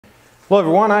Hello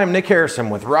everyone, I am Nick Harrison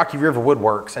with Rocky River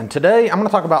Woodworks, and today I'm going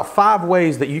to talk about 5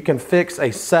 ways that you can fix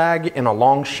a sag in a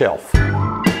long shelf.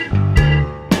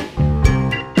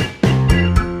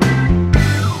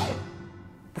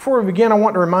 Before we begin, I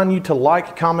want to remind you to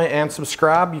like, comment, and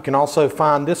subscribe. You can also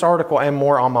find this article and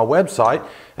more on my website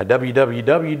at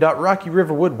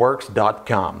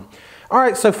www.rockyriverwoodworks.com.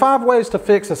 Alright, so 5 ways to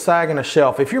fix a sag in a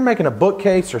shelf. If you're making a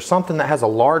bookcase or something that has a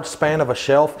large span of a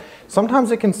shelf,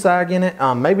 sometimes it can sag in it.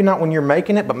 Maybe not when you're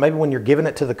making it, but maybe when you're giving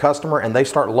it to the customer and they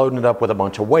start loading it up with a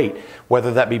bunch of weight,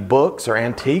 whether that be books or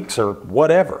antiques or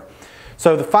whatever.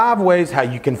 So the 5 ways how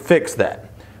you can fix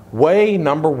that. Way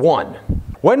number 1.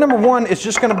 Way number 1 is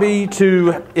just going to be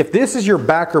to, if this is your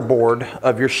backer board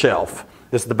of your shelf,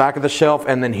 this is the back of the shelf,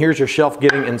 and then here's your shelf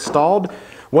getting installed.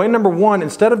 Way number 1,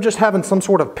 instead of just having some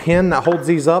sort of pin that holds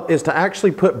these up, is to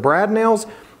actually put brad nails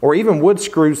or even wood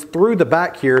screws through the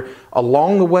back here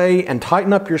along the way and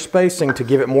tighten up your spacing to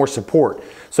give it more support.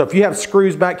 So if you have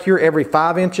screws back here every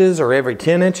 5 inches or every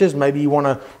 10 inches, maybe you want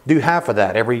to do half of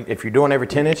that. If you're doing every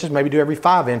 10 inches, maybe do every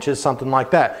 5 inches, something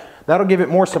like that. That'll give it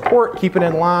more support, keep it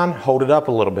in line, hold it up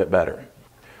a little bit better.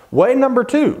 Way number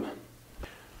 2.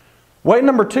 Way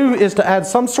number 2 is to add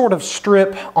some sort of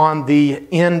strip on the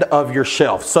end of your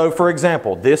shelf. So for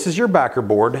example, this is your backer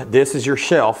board, this is your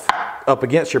shelf up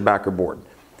against your backer board.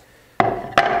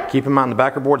 Keep in mind the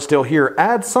backer board's still here.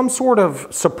 Add some sort of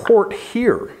support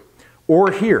here or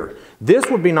here. This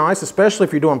would be nice, especially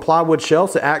if you're doing plywood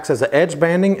shelves. It acts as an edge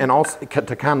banding and also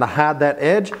to kind of hide that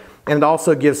edge, and it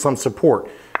also gives some support.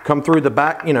 Come through the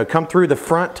back, come through the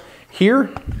front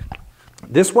here,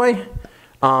 this way.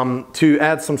 To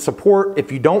add some support.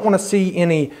 If you don't want to see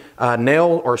any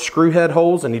nail or screw head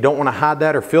holes and you don't want to hide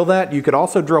that or fill that, you could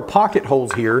also drill pocket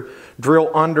holes here, drill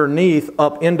underneath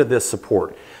up into this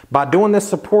support. By doing this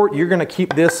support, you're going to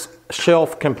keep this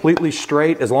shelf completely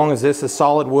straight. As long as this is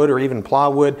solid wood or even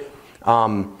plywood,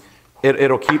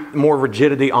 it'll keep more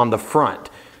rigidity on the front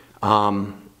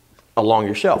along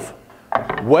your shelf.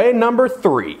 Way number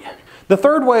 3. The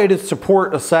third way to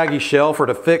support a saggy shelf or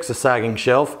to fix a sagging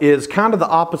shelf is kind of the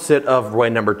opposite of way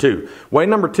number 2. Way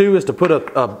number 2 is to put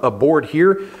a board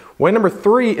here. Way number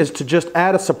 3 is to just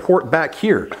add a support back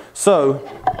here. So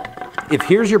if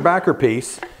here's your backer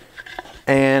piece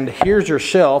and here's your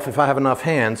shelf, if I have enough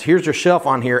hands, here's your shelf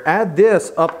on here, add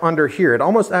this up under here. It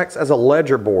almost acts as a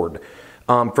ledger board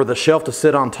for the shelf to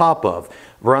sit on top of.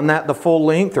 Run that the full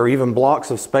length or even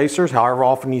blocks of spacers, however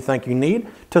often you think you need,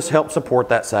 to help support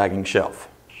that sagging shelf.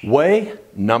 Way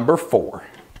number 4.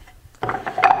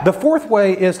 The 4th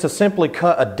way is to simply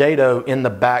cut a dado in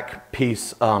the back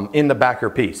piece, in the backer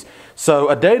piece. So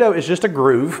a dado is just a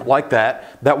groove like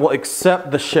that will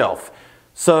accept the shelf.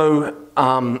 So,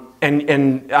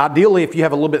 and ideally if you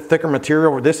have a little bit thicker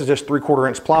material, or this is just 3/4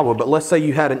 inch plywood, but let's say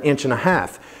you had 1.5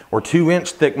 inches or 2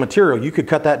 inch thick material, you could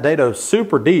cut that dado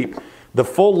super deep. The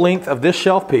full length of this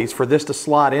shelf piece for this to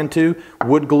slide into,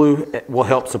 wood glue will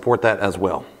help support that as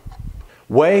well.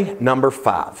 Way number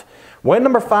 5. Way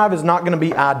number 5 is not going to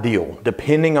be ideal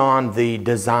depending on the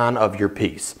design of your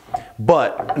piece.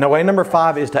 But now way number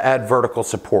 5 is to add vertical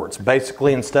supports.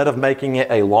 Basically, instead of making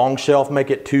it a long shelf, make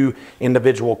it 2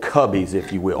 individual cubbies,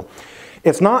 if you will.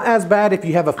 It's not as bad if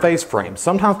you have a face frame.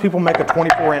 Sometimes people make a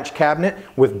 24-inch cabinet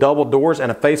with double doors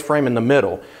and a face frame in the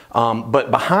middle.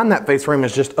 But behind that face frame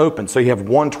is just open, so you have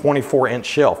one 24-inch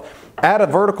shelf. Add a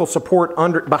vertical support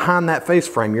behind that face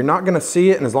frame. You're not going to see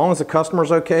it, and as long as the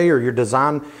customer's okay or your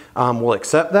design will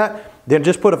accept that, then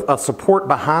just put a support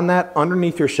behind that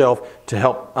underneath your shelf to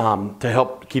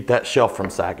help keep that shelf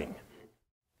from sagging.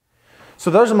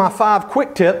 So those are my 5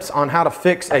 quick tips on how to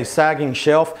fix a sagging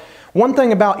shelf. One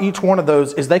thing about each one of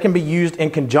those is they can be used in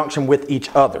conjunction with each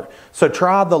other. So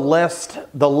try the less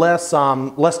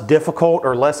difficult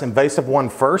or less invasive one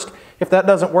first. If that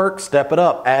doesn't work, step it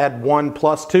up. Add 1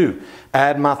 plus 2.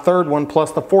 Add my 3rd one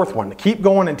plus the 4th one. Keep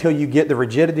going until you get the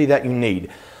rigidity that you need.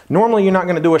 Normally you're not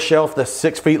going to do a shelf that's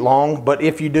 6 feet long, but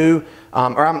if you do,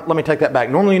 let me take that back.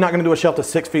 Normally you're not going to do a shelf that's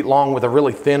 6 feet long with a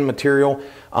really thin material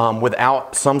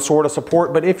without some sort of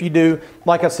support. But if you do,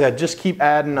 like I said, just keep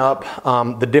adding up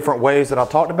the different ways that I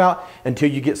talked about until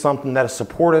you get something that is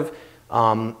supportive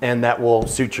and that will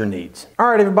suit your needs. All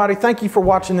right, everybody, thank you for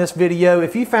watching this video.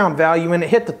 If you found value in it,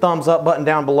 hit the thumbs up button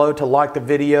down below to like the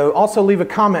video. Also leave a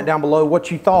comment down below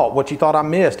what you thought I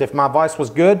missed. If my advice was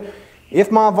good, if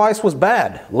my advice was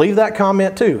bad, leave that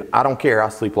comment too. I don't care, I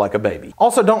sleep like a baby.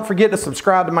 Also, don't forget to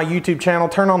subscribe to my YouTube channel.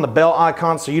 Turn on the bell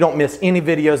icon so you don't miss any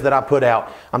videos that I put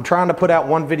out. I'm trying to put out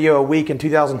 1 video a week in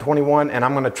 2021, and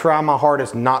I'm gonna try my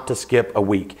hardest not to skip a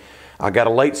week. I got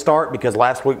a late start because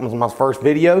last week was my first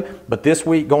video, but this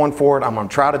week going forward, I'm gonna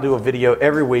try to do a video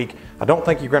every week. I don't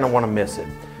think you're gonna wanna miss it.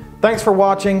 Thanks for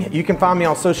watching. You can find me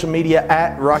on social media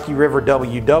at Rocky River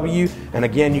WW. And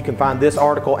again, you can find this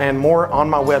article and more on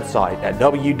my website at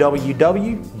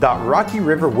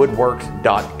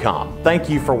www.rockyriverwoodworks.com. Thank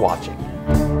you for watching.